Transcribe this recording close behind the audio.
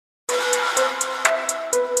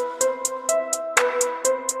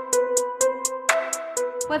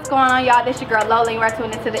What's going on, y'all? This your girl Lola, and we're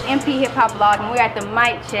tuning into the MP Hip Hop Vlog, and we're at the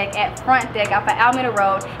mic check at Front Deck off of Alameda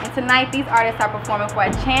Road. And tonight, these artists are performing for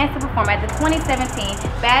a chance to perform at the 2017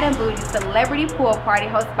 Bad and Boujie Celebrity Pool Party,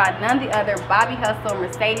 hosted by none other Bobby Hustle,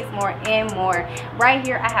 Mercedes Morr, and more. Right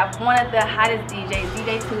here, I have one of the hottest DJs,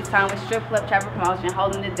 DJ 2Times with Strip Club Travel Promotion,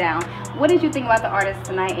 holding it down. What did you think about the artists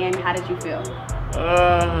tonight, and how did you feel?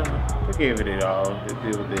 They gave it all. They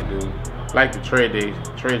did what they do. Like the Trey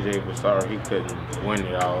J was sorry he couldn't win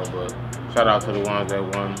it all, but shout out to the ones that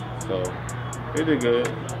won. So they did good.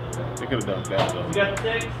 They could have done better though. You got the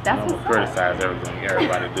text? That's what's criticize everything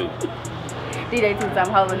everybody do. DJ 2Times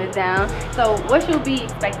holding it down. So what you'll be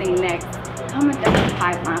expecting next? Coming down the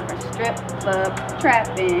pipeline for Strip Club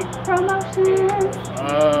Trapping Promotions.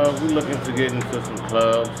 We're looking to get into some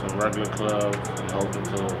clubs, some regular clubs, and hoping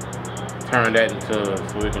to turn that into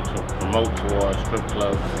so we can promote towards strip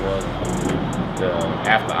clubs towards the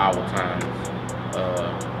after hour times.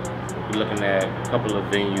 We're looking at a couple of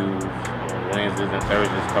venues Wednesdays and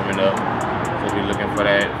Thursdays coming up, so we're looking for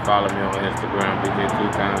that. Follow me on Instagram, DJ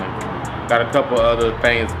 2Times. Got a couple other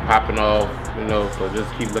things popping off, you know, so just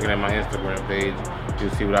keep looking at my Instagram page.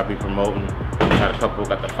 You'll see what I'll be promoting.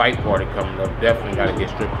 Got the fight party coming up. Definitely got to get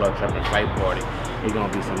Strip Club Trapping fight party. There's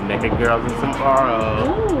gonna be some naked girls and some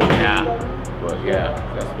yeah. But yeah,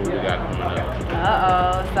 that's what we got coming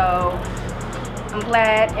up. So I'm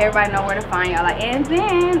glad everybody know where to find y'all. And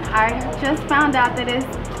then I just found out that it's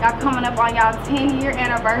y'all coming up on y'all 10-year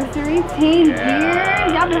anniversary. 10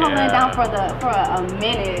 years. Y'all been holding it down for a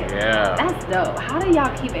minute. Yeah. That's dope. How do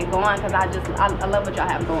y'all keep it going? Cause I love what y'all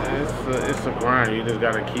have going. It's a grind. You just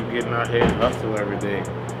gotta keep getting out here and hustle every day.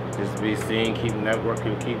 Just be seen, keep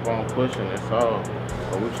networking, keep on pushing. That's all.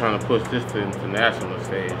 But we're trying to push this to the international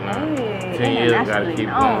stage now. Hey, 10 years, gotta keep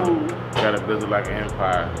going. Gotta build it like an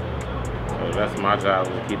empire. So that's my job,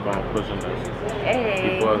 is to keep on pushing us.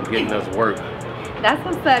 Hey. Keep on getting us work. That's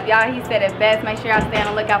what's up, y'all. He said it best. Make sure y'all stay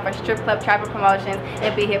on the lookout for Strip Club Travel Promotions.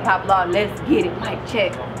 MP Hip Hop Vlog. Let's get it. Mic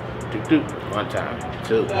check. One time,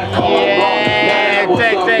 two. Yeah,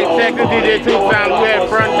 check. This DJ 2Times. We at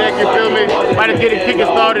Front Deck, you feel me? About to get it kicking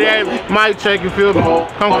started at mic check, you feel me?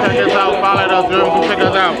 Come check us out, follow us, come check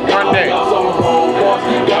us out. Front Deck.